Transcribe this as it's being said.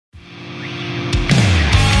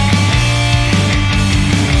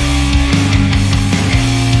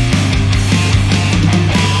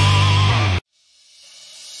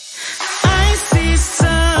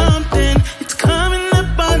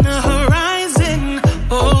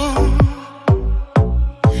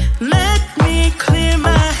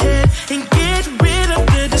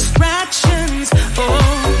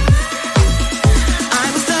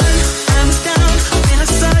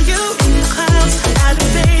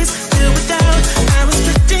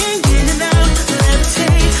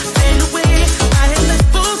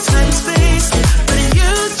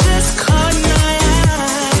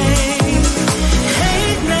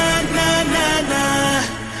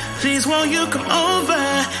come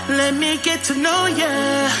over, let me get to know ya.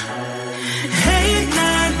 Hey,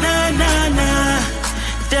 nah, nah, nah,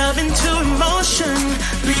 nah. Delve into emotion,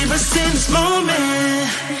 leave us in this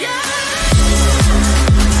moment. Yeah.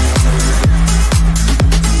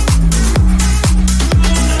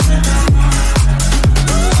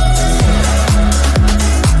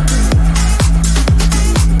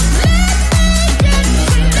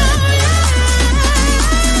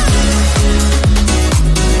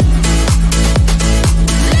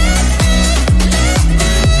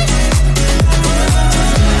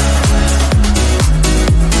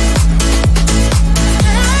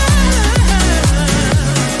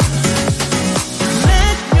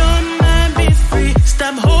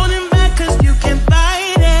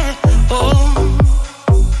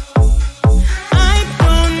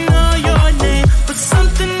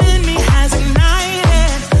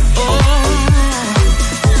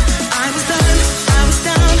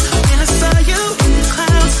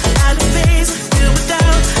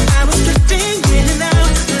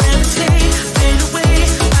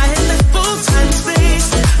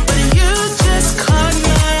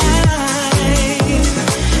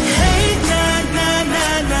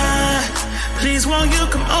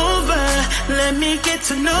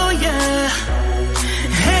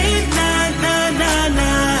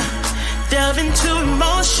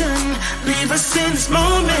 Leave us in this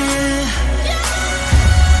moment.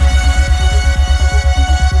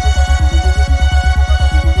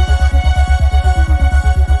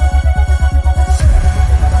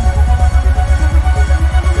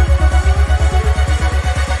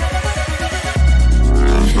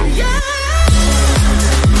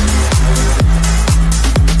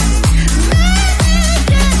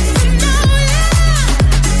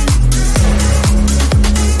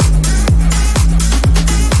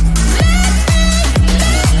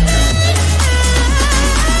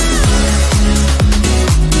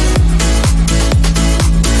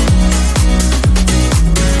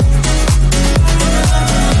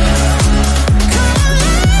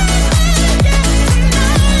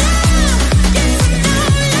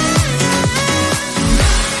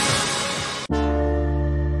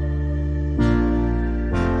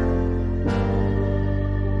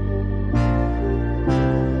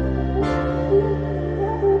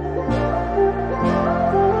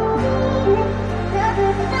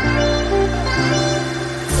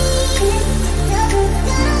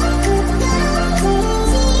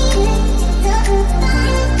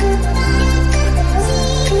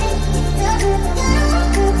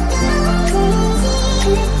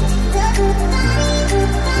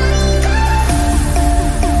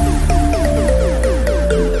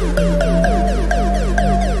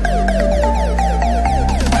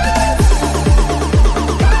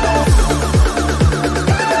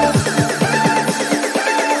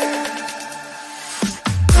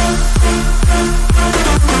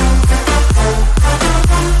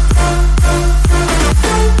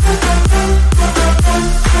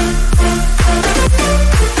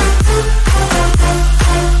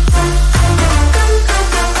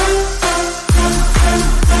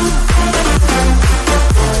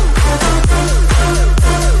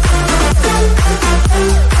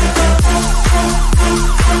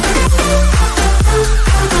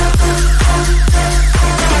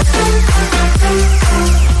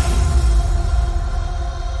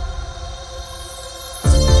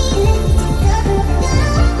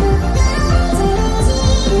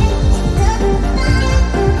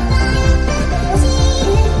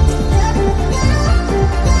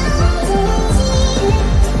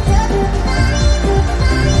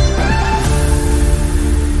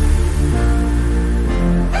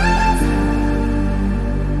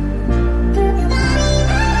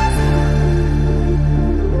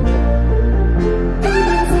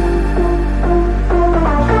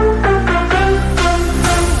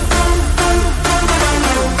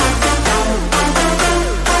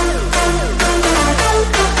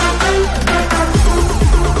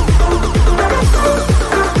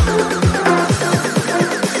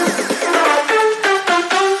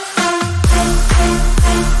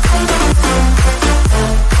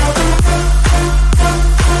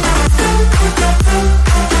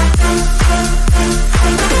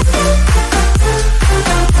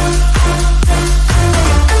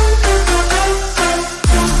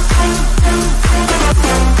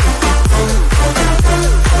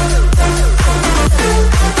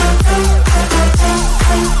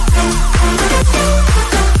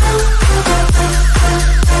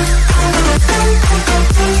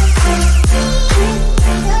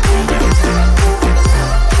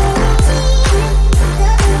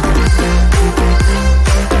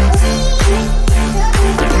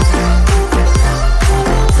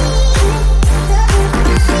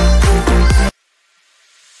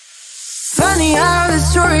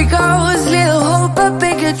 story goes, little hope but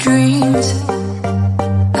bigger dreams.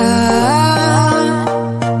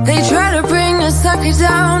 They try to bring us sucker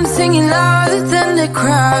down, singing louder than the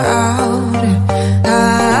crowd.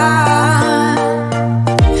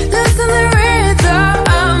 Listen to the rhythm,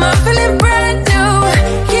 I'm feeling brand new.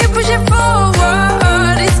 Keep pushing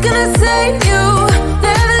forward, it's gonna save you.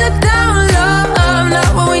 Never look down, love, not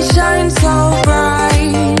when we shine so bright.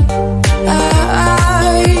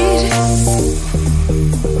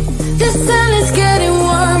 The sun is getting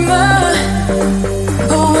warmer,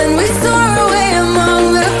 but when we soar away among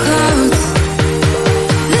the clouds,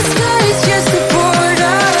 the sky is just a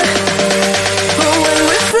border. But when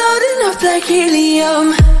we're floating up like helium,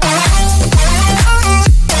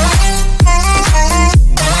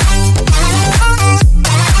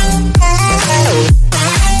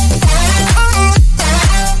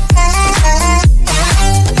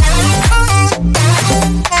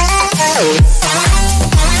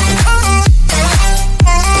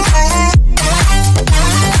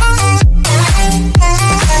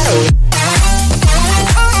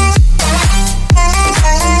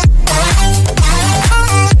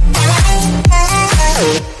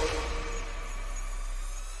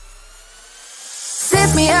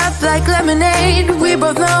 sip me up like lemonade. We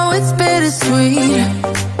both know it's bittersweet.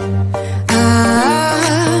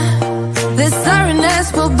 The sorrowness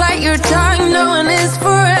will bite your tongue. No one is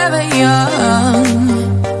forever young.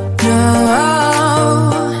 No.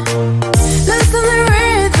 Listen to the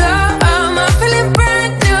rhythm, I'm feeling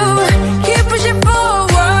brand new. Keep pushing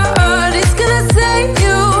forward, it's gonna save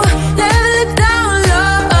you. Never look down,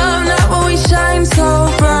 love, not when we shine so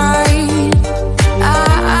bright. I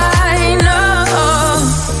know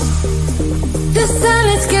the sun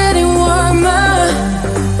is getting warmer,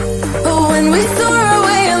 but when we soar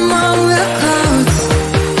away among the clouds,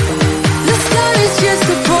 the sky is just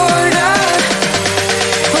a border.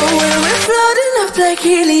 But when we're floating up like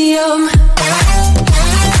helium,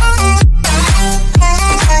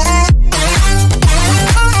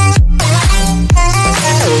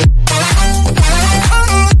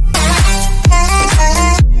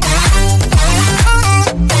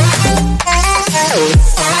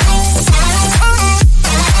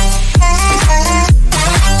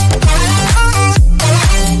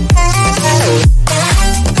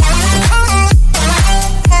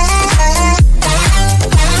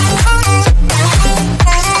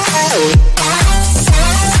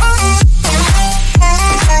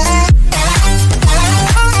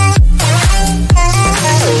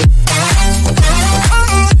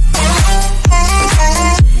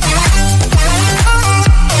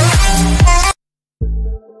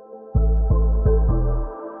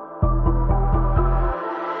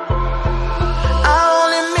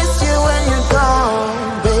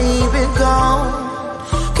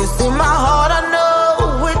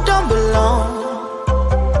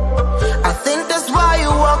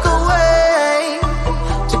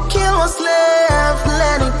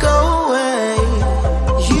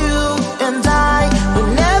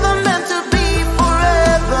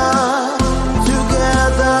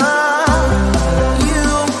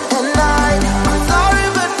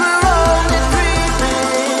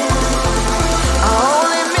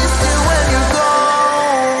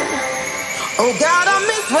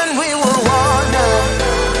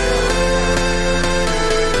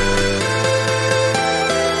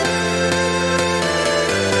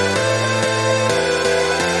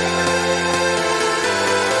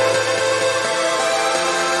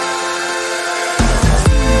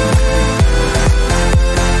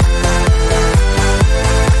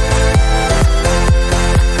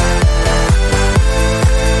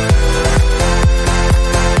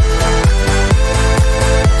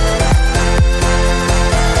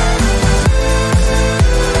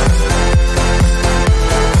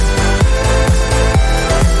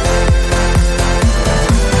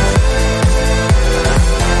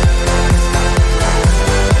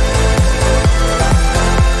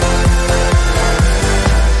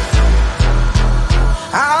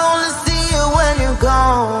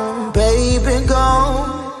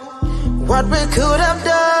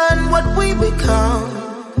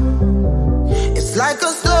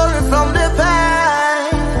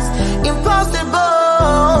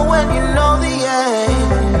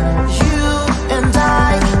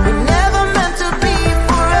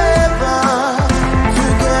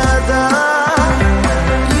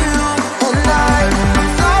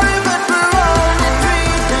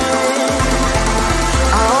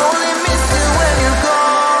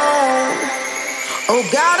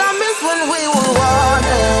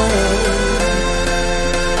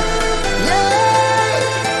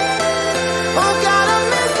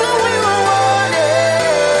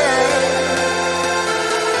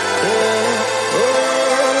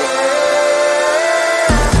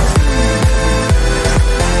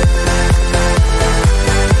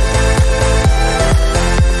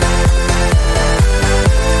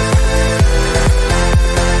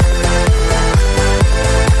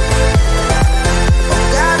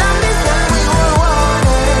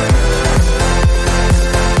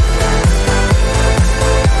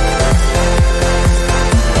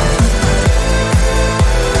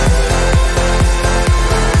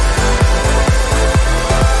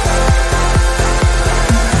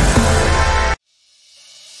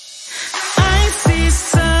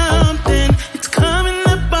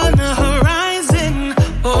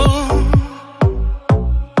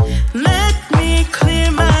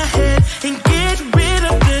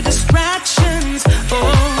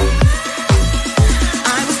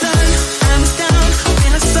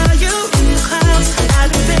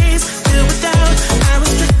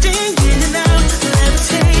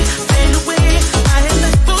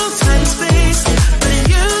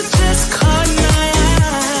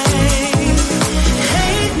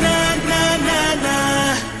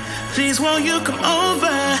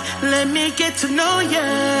 me get to know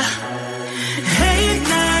ya. Hey,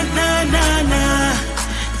 nah, nah, nah, nah.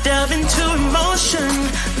 Delve into emotion,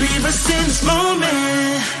 leave us in this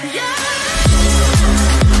moment. Yeah.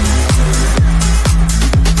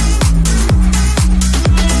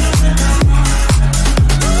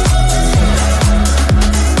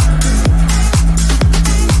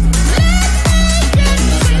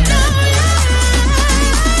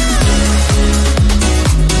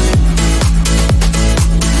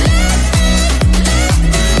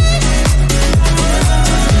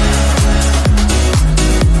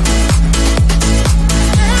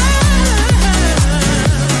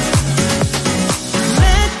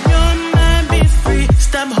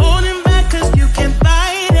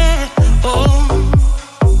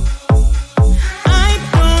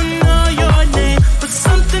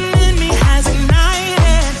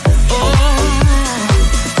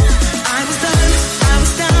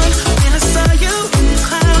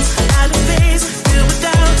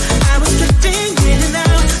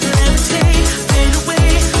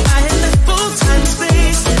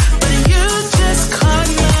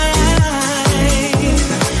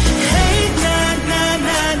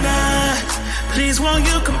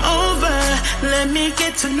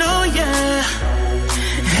 To know ya.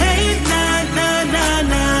 Hey, nah, nah, nah,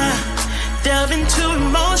 nah. Delve into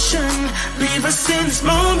emotion, leave us in this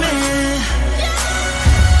moment.